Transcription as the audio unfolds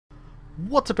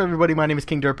What's up, everybody? My name is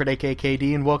King Derpit, aka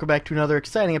KD, and welcome back to another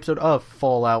exciting episode of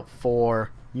Fallout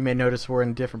 4. You may notice we're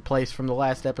in a different place from the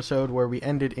last episode where we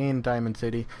ended in Diamond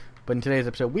City, but in today's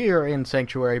episode we are in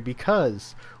Sanctuary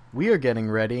because we are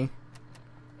getting ready,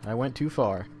 I went too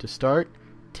far, to start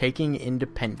taking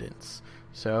Independence.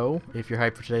 So, if you're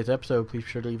hyped for today's episode, please be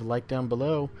sure to leave a like down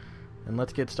below, and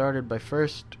let's get started by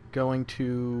first going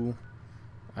to,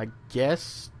 I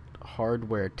guess,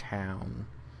 Hardware Town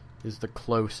is the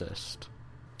closest.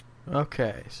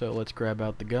 Okay, so let's grab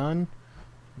out the gun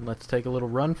and let's take a little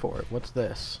run for it. What's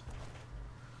this?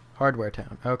 Hardware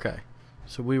Town. Okay,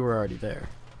 so we were already there.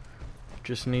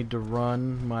 Just need to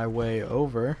run my way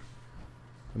over,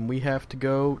 and we have to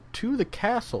go to the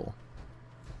castle.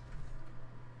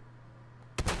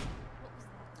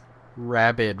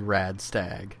 Rabid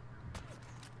Radstag.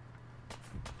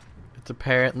 It's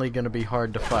apparently going to be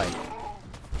hard to fight.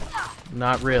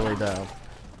 Not really, though.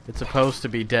 It's supposed to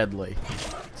be deadly.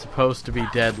 It's supposed to be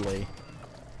deadly.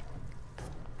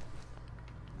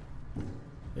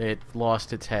 It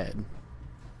lost its head.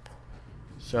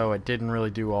 So it didn't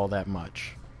really do all that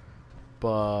much.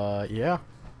 But, yeah.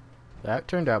 That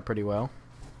turned out pretty well.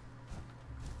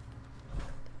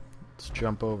 Let's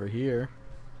jump over here.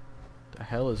 The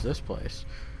hell is this place?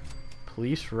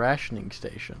 Police rationing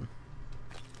station.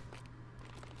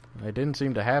 I didn't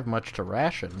seem to have much to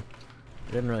ration.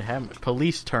 Didn't really have much.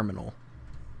 Police terminal.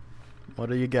 What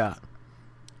do you got?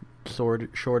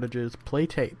 Shortages. Play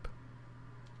tape.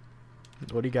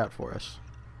 What do you got for us?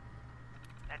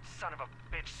 That son of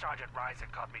a bitch Sergeant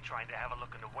Reiser caught me trying to have a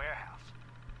look in the warehouse.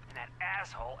 And that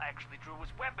asshole actually drew his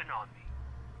weapon on me.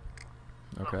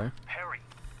 Okay. Look, Perry,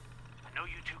 I know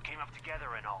you two came up together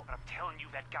and all, but I'm telling you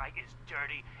that guy is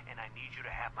dirty, and I need you to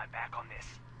have my back on this.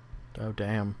 Oh,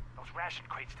 damn. Those ration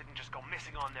crates didn't just go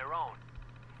missing on their own.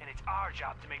 And it's our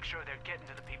job to make sure they're getting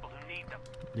to the people who need them.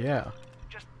 Yeah.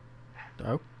 Just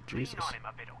Oh, Jesus. lean on him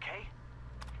a bit, okay?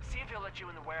 See if he'll let you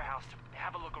in the warehouse to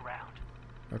have a look around.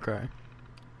 Okay.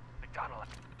 McDonald.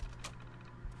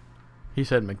 He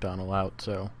said McDonald out,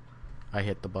 so I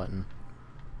hit the button.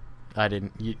 I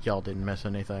didn't. Y'all didn't miss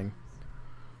anything.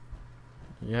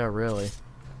 Yeah, really.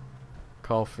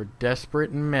 Call for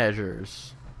desperate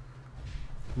measures.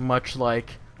 Much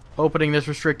like opening this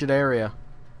restricted area.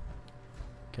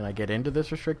 Can I get into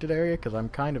this restricted area? Because I'm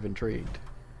kind of intrigued.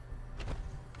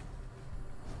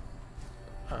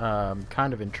 I'm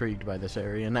kind of intrigued by this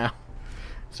area now.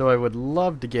 So I would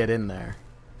love to get in there.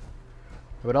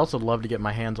 I would also love to get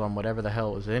my hands on whatever the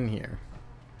hell is in here.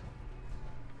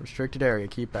 Restricted area,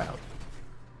 keep out.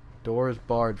 Door is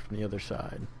barred from the other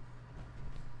side.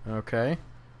 Okay.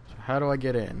 So how do I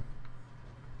get in?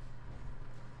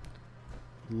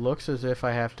 Looks as if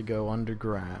I have to go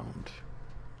underground.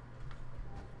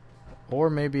 Or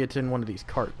maybe it's in one of these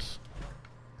carts.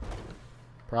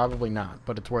 Probably not,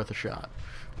 but it's worth a shot.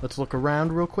 Let's look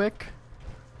around real quick.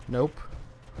 Nope.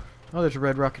 Oh, there's a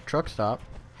Red Rocket truck stop.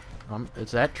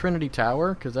 Is that Trinity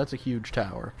Tower? Because that's a huge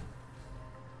tower.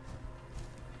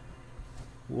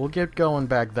 We'll get going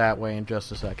back that way in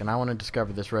just a second. I want to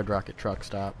discover this Red Rocket truck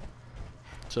stop.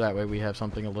 So that way we have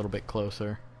something a little bit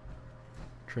closer.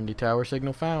 Trinity Tower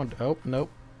signal found. Oh, nope.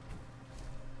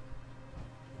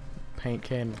 Paint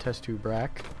can and test tube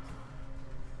rack.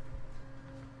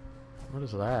 What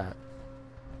is that?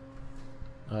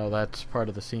 Oh, that's part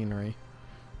of the scenery.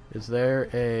 Is there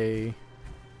a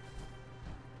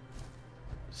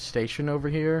station over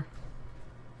here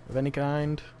of any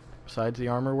kind besides the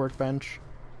armor workbench?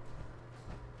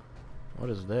 What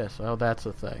is this? Oh, that's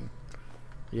a thing.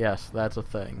 Yes, that's a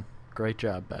thing. Great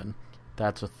job, Ben.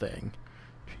 That's a thing.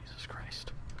 Jesus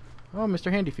Christ. Oh, Mr.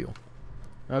 Handy Fuel.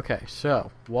 Okay,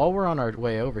 so, while we're on our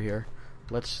way over here,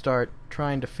 let's start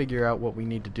trying to figure out what we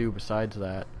need to do besides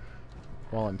that.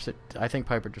 While I think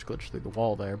Piper just glitched through the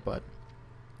wall there, but...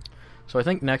 So I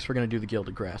think next we're going to do the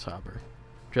Gilded Grasshopper.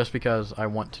 Just because I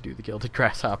want to do the Gilded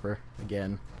Grasshopper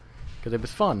again. Because it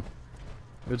was fun.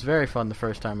 It was very fun the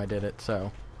first time I did it,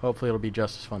 so hopefully it'll be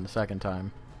just as fun the second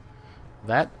time.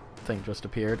 That thing just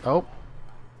appeared. Oh!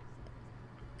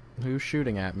 Who's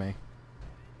shooting at me?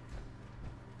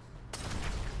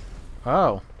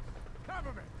 Oh.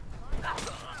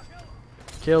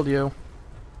 Killed you.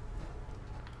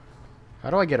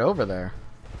 How do I get over there?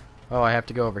 Oh, I have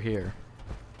to go over here.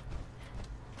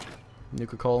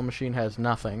 Nuka-Cola machine has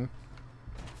nothing.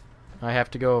 I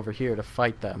have to go over here to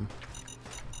fight them.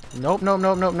 Nope, nope,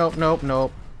 nope, nope, nope, nope,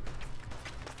 nope.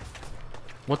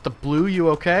 What the blue? You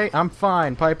okay? I'm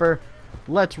fine, Piper.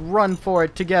 Let's run for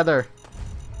it together.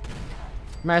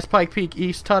 Mass Pike Peak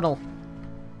East Tunnel.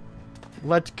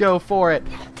 Let's go for it.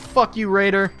 Fuck you,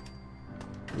 Raider.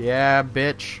 Yeah,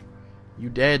 bitch. You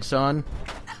dead, son.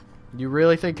 You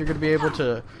really think you're gonna be able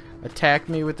to attack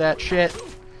me with that shit?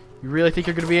 You really think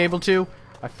you're gonna be able to?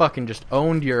 I fucking just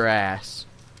owned your ass.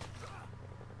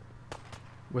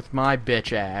 With my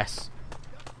bitch ass.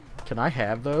 Can I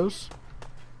have those?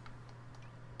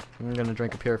 I'm gonna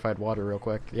drink a purified water real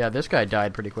quick. Yeah, this guy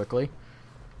died pretty quickly.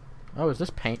 Oh, is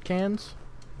this paint cans?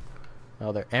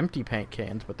 Oh, they're empty paint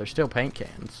cans, but they're still paint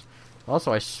cans.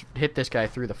 Also, I hit this guy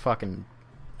through the fucking...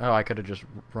 Oh, I could have just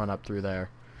run up through there.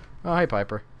 Oh, hey,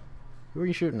 Piper. Who are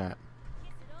you shooting at?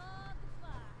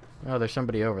 Oh, there's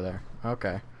somebody over there.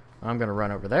 Okay. I'm gonna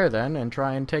run over there then and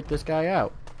try and take this guy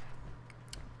out.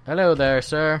 Hello there,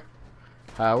 sir.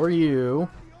 How are you?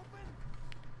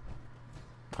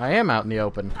 I am out in the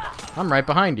open. I'm right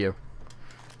behind you.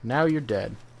 Now you're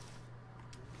dead.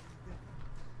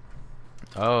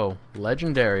 Oh,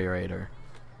 Legendary Raider.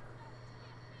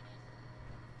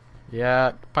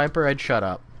 Yeah, Piper, I'd shut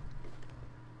up.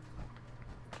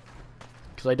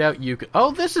 Because I doubt you could...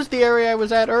 Oh, this is the area I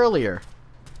was at earlier.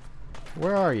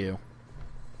 Where are you?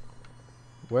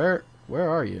 Where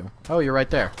are you? Oh, you're right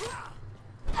there.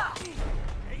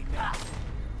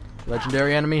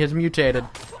 Legendary enemy has mutated.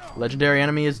 Legendary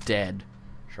enemy is dead.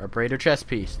 Sharp Raider chest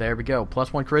piece. There we go.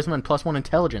 +1 charisma and +1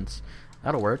 intelligence.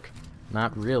 That'll work.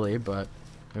 Not really, but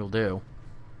it'll do.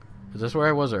 Is this where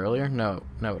I was earlier? No.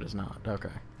 No, it is not. Okay.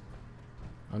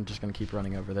 I'm just going to keep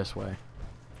running over this way.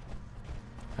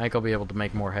 I think I'll be able to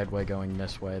make more headway going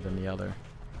this way than the other.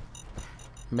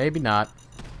 Maybe not.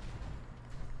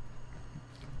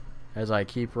 As I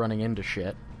keep running into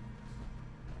shit.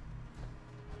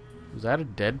 Is that a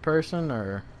dead person,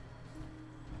 or...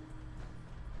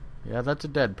 Yeah, that's a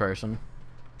dead person.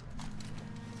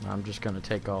 I'm just gonna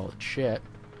take all its shit.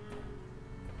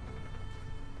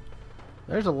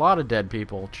 There's a lot of dead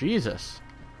people. Jesus.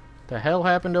 The hell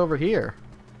happened over here?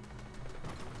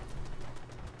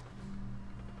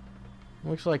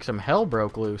 Looks like some hell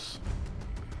broke loose.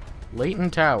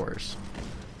 Leighton Towers.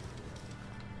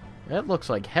 That looks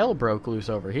like hell broke loose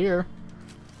over here.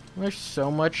 There's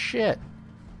so much shit.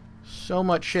 So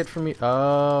much shit for me.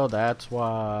 Oh, that's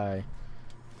why.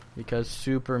 Because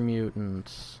super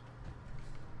mutants.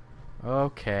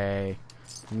 Okay.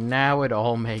 Now it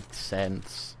all makes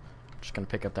sense. I'm just gonna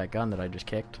pick up that gun that I just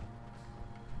kicked.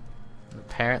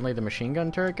 Apparently the machine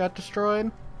gun turret got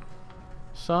destroyed.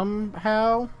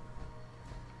 Somehow.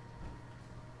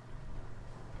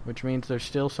 Which means there's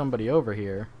still somebody over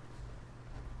here.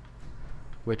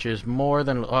 Which is more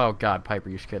than... Oh god, Piper,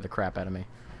 you scared the crap out of me.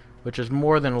 Which is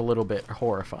more than a little bit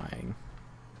horrifying.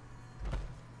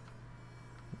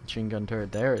 Machine gun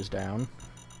turret there is down.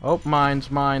 Oh,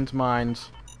 mines.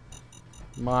 Mines.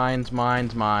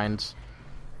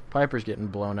 Piper's getting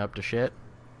blown up to shit.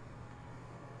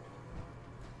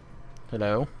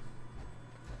 Hello?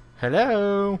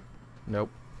 Hello?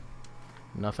 Nope.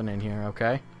 Nothing in here,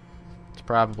 okay. It's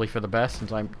probably for the best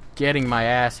since I'm getting my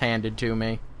ass handed to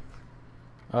me.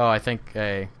 Oh, I think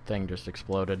a thing just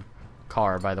exploded.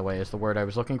 Car, by the way, is the word I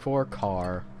was looking for.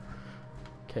 Car.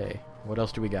 Okay, what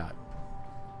else do we got?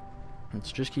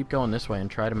 Let's just keep going this way and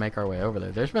try to make our way over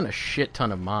there. There's been a shit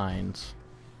ton of mines.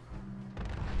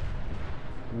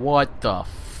 What the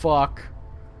fuck?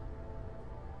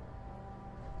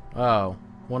 Oh,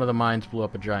 one of the mines blew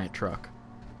up a giant truck.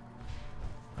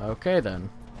 Okay then.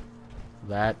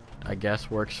 That, I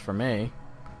guess, works for me.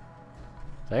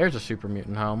 There's a super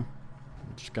mutant home.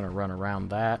 I'm just gonna run around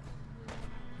that.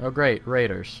 Oh great,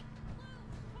 raiders.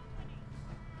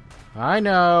 I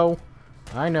know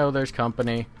there's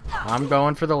company. I'm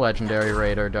going for the legendary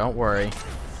raider, don't worry.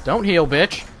 Don't heal,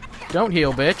 bitch. Don't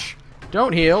heal, bitch.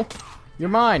 Don't heal. You're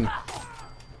mine.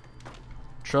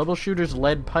 Troubleshooter's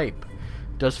lead pipe.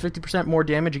 Does 50% more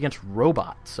damage against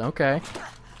robots. Okay.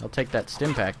 I'll take that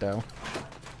stim pack, though.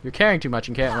 You're carrying too much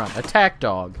and can't run. Attack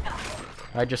dog.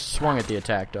 I just swung at the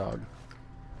attack dog.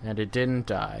 And it didn't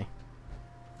die.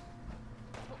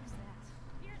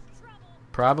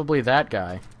 Probably that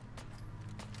guy.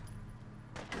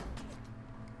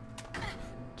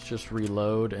 Let's just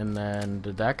reload, and then...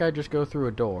 Did that guy just go through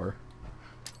a door?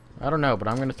 I don't know, but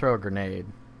I'm gonna throw a grenade.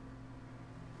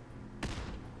 Did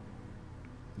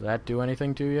that do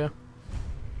anything to you?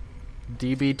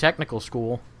 DB Technical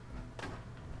School.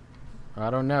 I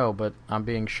don't know, but I'm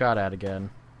being shot at again.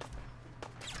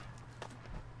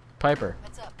 Piper,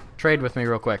 trade with me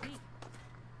real quick.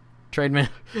 Trade me.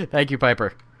 Thank you,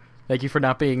 Piper. Thank you for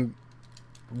not being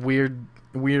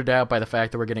weirded out by the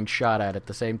fact that we're getting shot at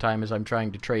the same time as I'm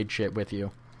trying to trade shit with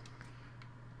you.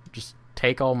 Just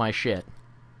take all my shit.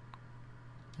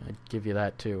 I'd give you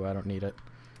that too. I don't need it.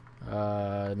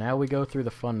 Now we go through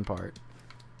the fun part.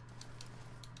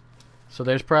 So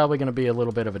there's probably going to be a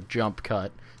little bit of a jump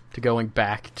cut to going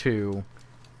back to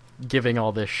giving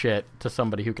all this shit to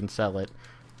somebody who can sell it.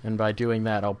 And by doing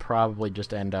that, I'll probably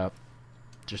just end up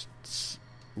just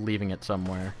leaving it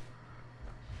somewhere.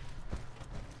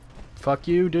 Fuck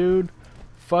you, dude.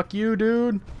 Fuck you,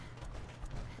 dude.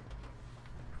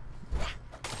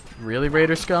 Really,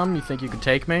 Raider scum? You think you could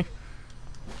take me?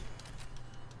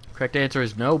 Correct answer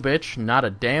is no, bitch. Not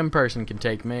a damn person can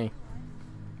take me.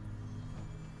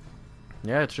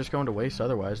 Yeah, it's just going to waste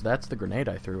otherwise. That's the grenade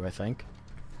I threw, I think.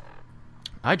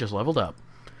 I just leveled up.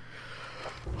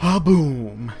 Ah,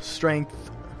 boom.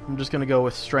 Strength. I'm just going to go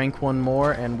with strength one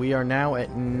more, and we are now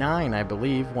at 9, I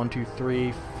believe. 1, 2,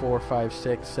 3, 4, 5,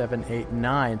 6, 7, 8,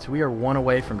 9. So we are 1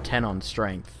 away from 10 on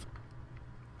strength.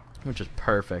 Which is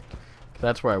perfect.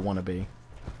 That's where I want to be.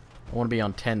 I want to be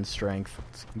on 10 strength.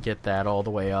 Let's get that all the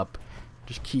way up.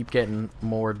 Just keep getting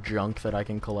more junk that I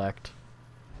can collect.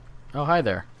 Oh, hi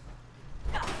there.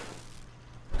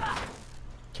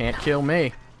 Can't kill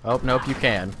me. Oh, nope, you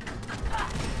can.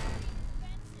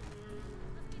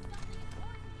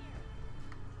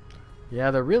 Yeah,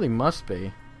 there really must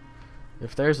be.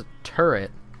 If there's a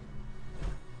turret...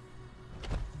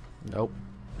 Nope.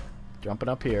 Jumping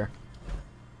up here.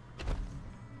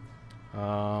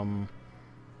 Yeah,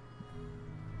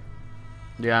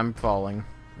 I'm falling.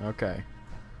 Okay.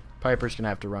 Piper's gonna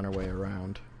have to run her way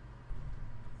around.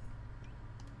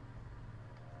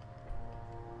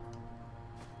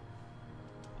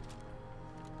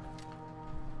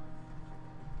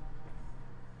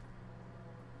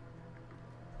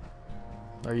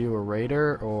 Are you a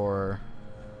raider or...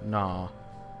 Nah.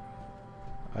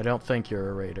 I don't think you're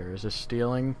a raider. Is this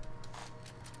stealing?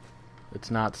 It's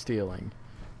not stealing.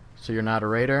 So you're not a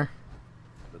raider?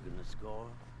 Look at the score.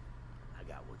 I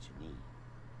got what you need.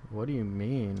 What do you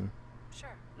mean? Sure.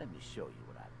 Let me show you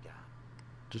what I've got.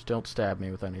 Just don't stab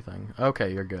me with anything.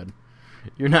 Okay, you're good.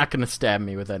 You're not gonna stab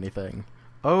me with anything.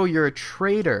 Oh, you're a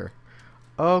traitor.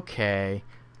 Okay.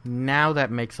 Now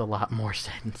that makes a lot more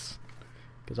sense.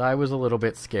 Because I was a little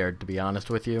bit scared, to be honest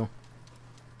with you.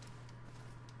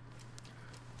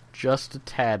 Just a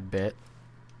tad bit.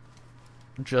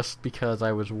 Just because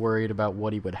I was worried about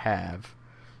what he would have.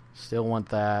 Still want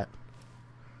that.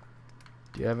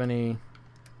 Do you have any...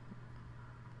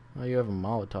 Oh, you have a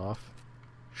Molotov.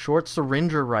 Short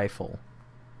syringer rifle.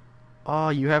 Oh,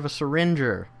 you have a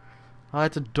syringer. Oh,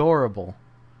 that's adorable.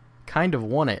 Kind of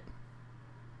want it.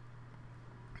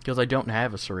 Because I don't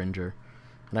have a syringer.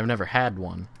 And I've never had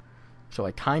one. So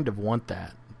I kind of want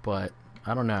that. But,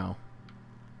 I don't know.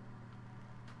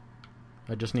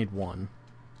 I just need one.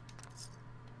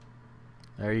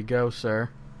 There you go, sir.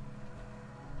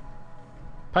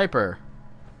 Piper.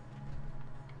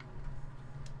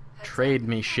 Trade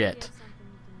me shit.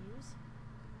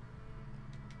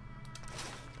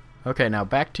 Okay, now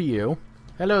back to you.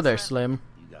 Hello there, Slim.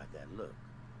 You got that look,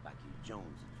 like you jonesing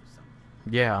for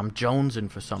something. Yeah, I'm jonesing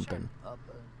for something. Upper,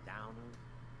 downer,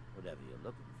 whatever you're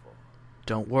looking for.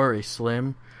 Don't worry,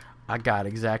 Slim. I got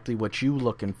exactly what you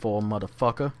looking for,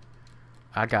 motherfucker.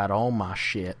 I got all my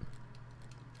shit.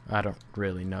 I don't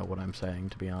really know what I'm saying,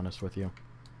 to be honest with you.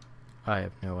 I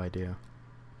have no idea.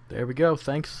 There we go.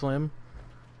 Thanks, Slim.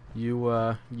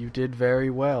 You did very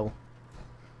well.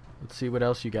 Let's see what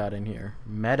else you got in here.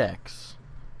 Med-X.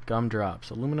 Gumdrops.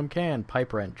 Aluminum can.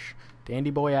 Pipe wrench.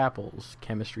 Dandy Boy apples.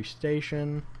 Chemistry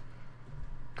station.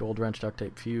 Gold wrench, duct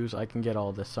tape, fuse. I can get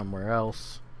all this somewhere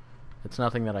else. It's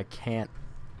nothing that I can't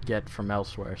get from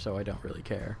elsewhere, so I don't really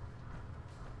care.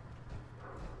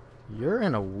 You're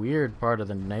in a weird part of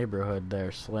the neighborhood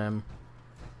there, Slim.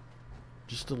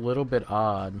 Just a little bit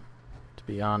odd, to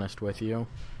be honest with you.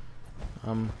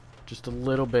 I'm just a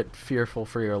little bit fearful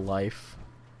for your life.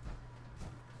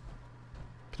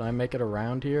 Can I make it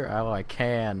around here? Oh, I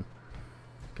can.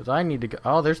 Because I need to go...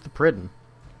 Oh, there's the Pridden.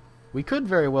 We could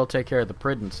very well take care of the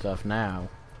Pridden stuff now.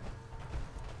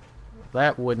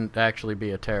 That wouldn't actually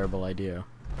be a terrible idea.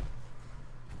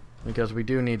 Because we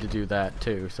do need to do that,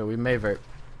 too. So we may very...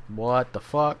 What the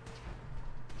fuck?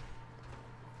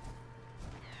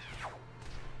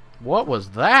 What was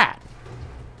that?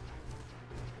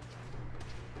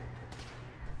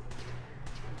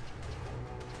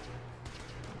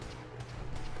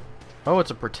 Oh,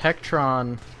 it's a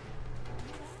Protectron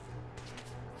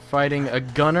fighting a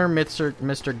gunner, Mr.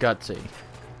 Gutsy.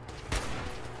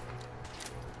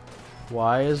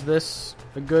 Why is this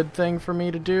a good thing for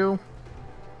me to do?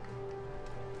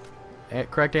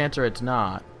 Correct answer, it's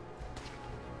not.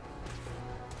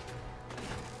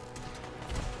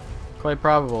 Quite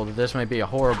probable that this might be a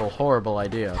horrible, horrible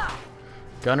idea.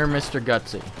 Gunner Mr.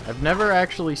 Gutsy. I've never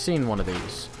actually seen one of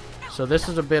these, so this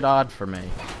is a bit odd for me.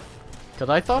 Because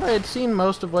I thought I had seen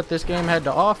most of what this game had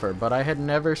to offer, but I had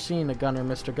never seen a gunner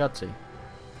Mr. Gutsy.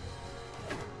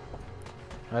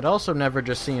 I'd also never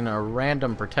just seen a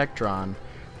random Protectron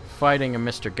fighting a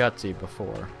Mr. Gutsy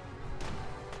before.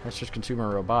 That's just consumer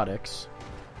robotics.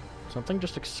 Something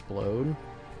just explode?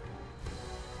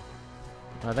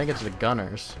 I think it's the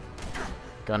gunners.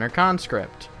 Gunner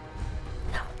conscript.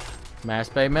 Mass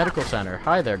Bay Medical Center.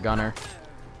 Hi there, gunner.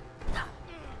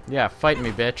 Yeah, fight me,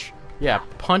 bitch. Yeah,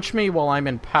 punch me while I'm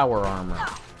in power armor.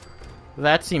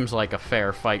 That seems like a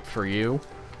fair fight for you.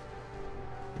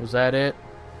 Was that it?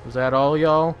 Was that all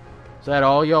y'all? Is that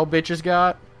all y'all bitches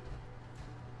got?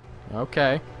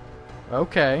 Okay.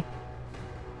 Okay.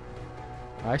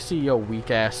 I see your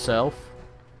weak-ass self.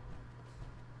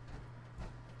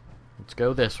 Let's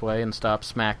go this way and stop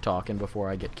smack-talking before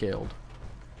I get killed.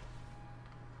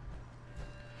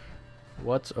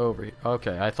 What's over here?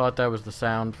 Okay, I thought that was the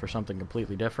sound for something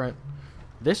completely different.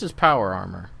 This is power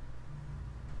armor.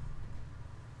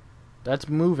 That's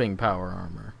moving power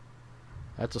armor.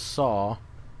 That's a saw.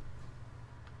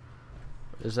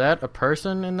 Is that a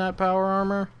person in that power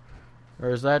armor? Or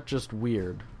is that just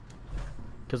weird?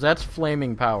 Because that's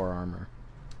flaming power armor.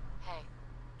 Hey.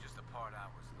 Just the part I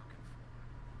was looking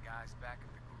for. Guys back at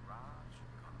the garage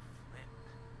gonna flip.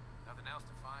 Nothing else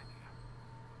to find here.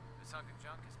 This hunk of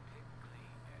junk is pig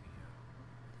clean,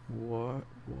 Eddie. What?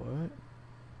 What?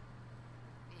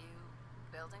 You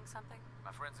building something?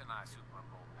 My friends and I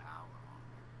superimposed power armor.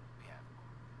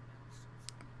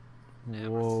 We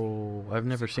have Whoa, I've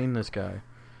never seen this guy.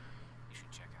 You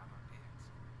should check out our bids.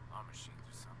 Our machines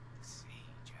are something to see,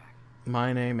 Jack.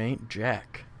 My name ain't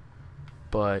Jack,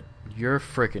 but you're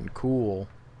frickin' cool.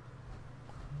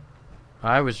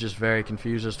 I was just very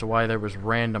confused as to why there was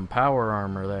random power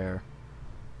armor there.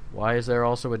 Why is there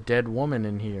also a dead woman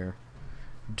in here?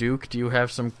 Duke, do you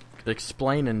have some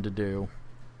explaining to do?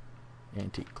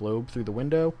 Antique globe through the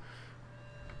window?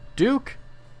 Duke!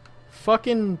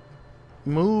 Fucking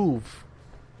move.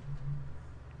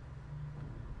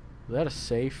 Is that a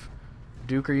safe?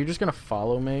 Duke, are you just gonna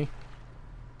follow me?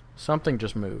 Something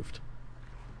just moved.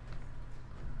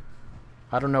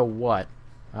 I don't know what.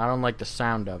 I don't like the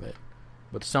sound of it.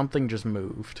 But something just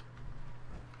moved.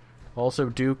 Also,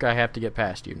 Duke, I have to get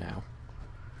past you now.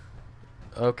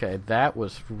 Okay, that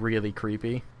was really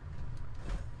creepy.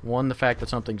 One, the fact that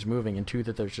something's moving, and two,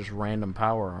 that there's just random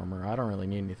power armor. I don't really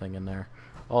need anything in there.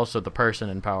 Also, the person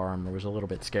in power armor was a little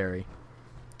bit scary.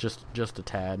 Just a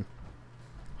tad.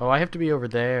 Oh, I have to be over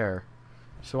there.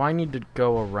 So I need to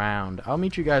go around. I'll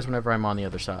meet you guys whenever I'm on the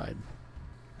other side.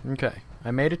 Okay,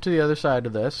 I made it to the other side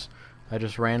of this. I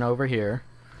just ran over here.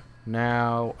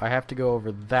 Now, I have to go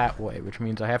over that way, which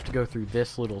means I have to go through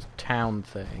this little town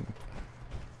thing.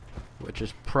 Which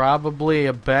is probably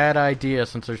a bad idea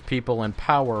since there's people in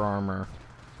power armor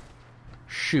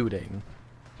shooting.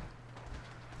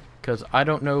 Because I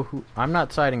don't know who... I'm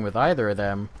not siding with either of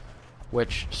them.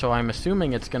 So I'm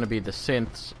assuming it's going to be the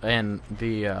synths and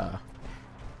the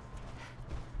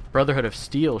Brotherhood of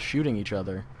Steel shooting each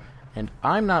other. And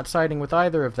I'm not siding with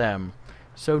either of them.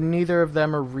 So neither of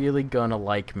them are really gonna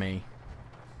like me.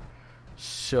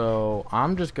 So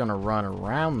I'm just gonna run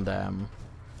around them.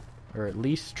 Or at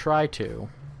least try to.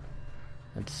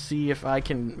 And see if I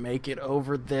can make it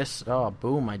over this. Oh,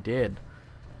 boom, I did.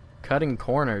 Cutting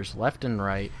corners left and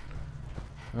right.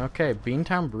 Okay,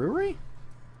 Beantown Brewery?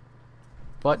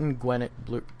 Button Gwinnett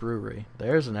Brewery.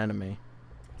 There's an enemy.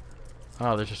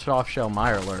 Oh, there's a soft-shell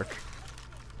Mirelurk.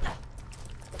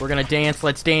 We're gonna dance.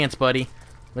 Let's dance, buddy.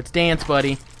 Let's dance,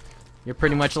 buddy. You're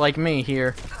pretty much like me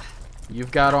here.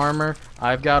 You've got armor.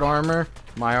 I've got armor.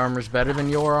 My armor's better than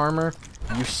your armor.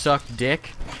 You suck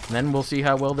dick. And then we'll see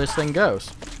how well this thing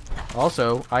goes.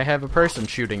 Also, I have a person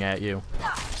shooting at you.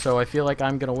 So I feel like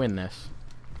I'm gonna win this.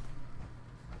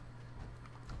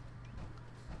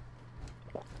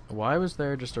 Why was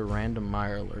there just a random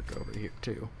Mirelurk over here,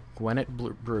 too? Gwinnett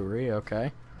Brewery,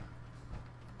 okay.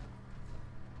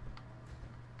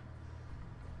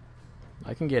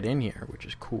 I can get in here, which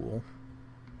is cool.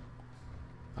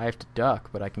 I have to duck,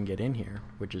 but I can get in here,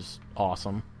 which is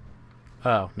awesome.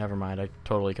 Oh, never mind. I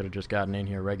totally could have just gotten in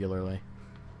here regularly.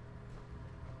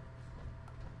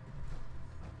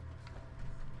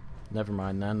 Never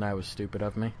mind then. That was stupid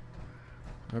of me.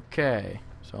 Okay,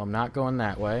 so I'm not going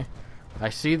that way. I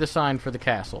see the sign for the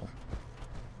castle.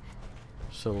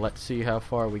 So let's see how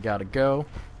far we gotta go.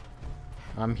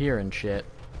 I'm hearing shit.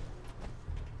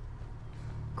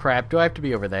 Crap, do I have to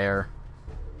be over there?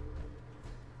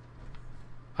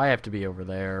 I have to be over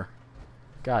there.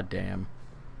 God damn.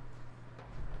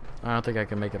 I don't think I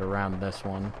can make it around this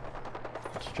one.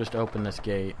 Let's just open this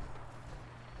gate.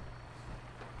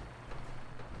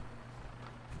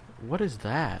 What is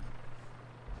that?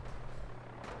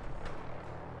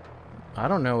 I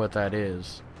don't know what that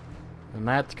is. And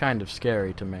that's kind of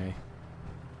scary to me.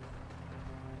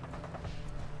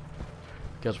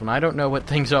 Because when I don't know what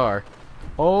things are...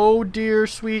 Oh dear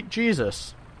sweet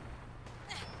Jesus.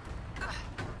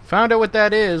 Found out what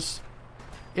that is.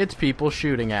 It's people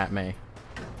shooting at me.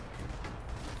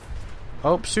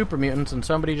 Oh, super mutants, and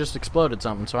somebody just exploded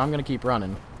something, so I'm gonna keep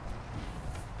running.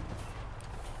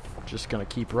 Just gonna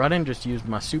keep running, just use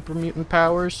my super mutant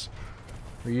powers.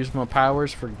 Or use my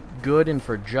powers for good and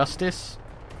for justice.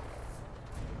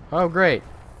 Oh, great.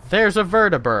 There's a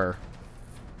vertebra.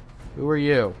 Who are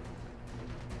you?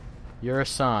 You're a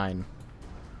sign.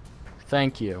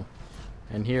 Thank you.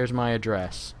 And here's my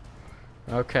address.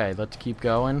 Okay, let's keep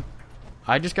going.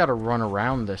 I just gotta run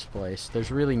around this place.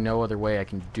 There's really no other way I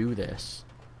can do this.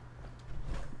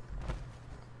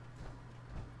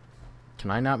 Can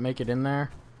I not make it in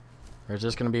there? Or is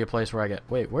this gonna be a place where I get...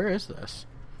 Wait, where is this?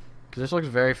 Because this looks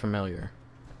very familiar.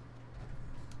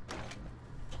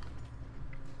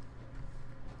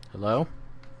 Hello?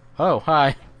 Oh,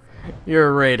 hi. You're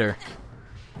a raider.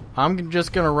 I'm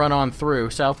just gonna run on through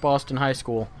South Boston High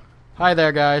School. Hi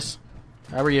there, guys.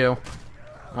 How are you?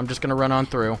 I'm just gonna run on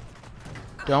through.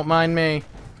 Don't mind me.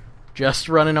 Just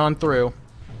running on through.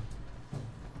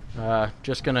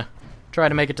 Just gonna try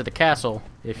to make it to the castle,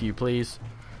 if you please.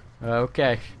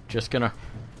 Okay, just gonna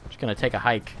take a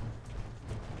hike.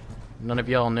 None of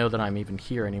y'all know that I'm even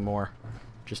here anymore.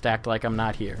 Just act like I'm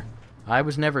not here. I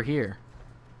was never here.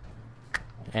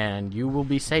 And you will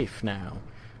be safe now.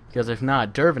 Because if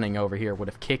not, Dervening over here would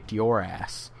have kicked your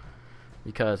ass.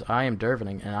 Because I am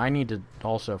Dervening, and I need to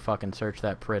also fucking search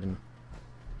that prison.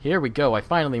 Here we go, I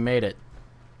finally made it.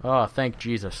 Oh, thank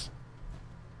Jesus.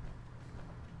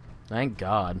 Thank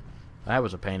God. That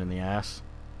was a pain in the ass.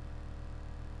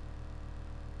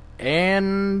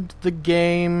 And the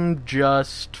game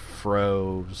just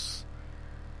froze.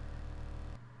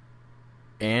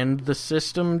 And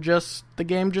the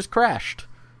game just crashed.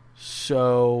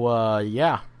 So,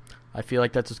 yeah. I feel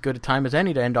like that's as good a time as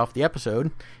any to end off the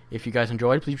episode. If you guys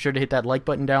enjoyed, please be sure to hit that like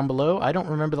button down below. I don't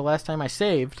remember the last time I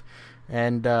saved.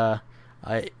 And,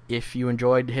 if you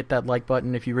enjoyed, hit that like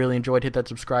button. If you really enjoyed, hit that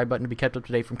subscribe button to be kept up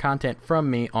to date from content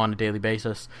from me on a daily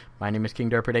basis. My name is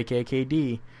King Derpert, aka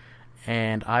KD.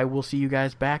 And I will see you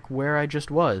guys back where I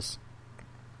just was.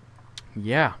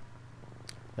 Yeah.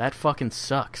 That fucking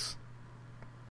sucks.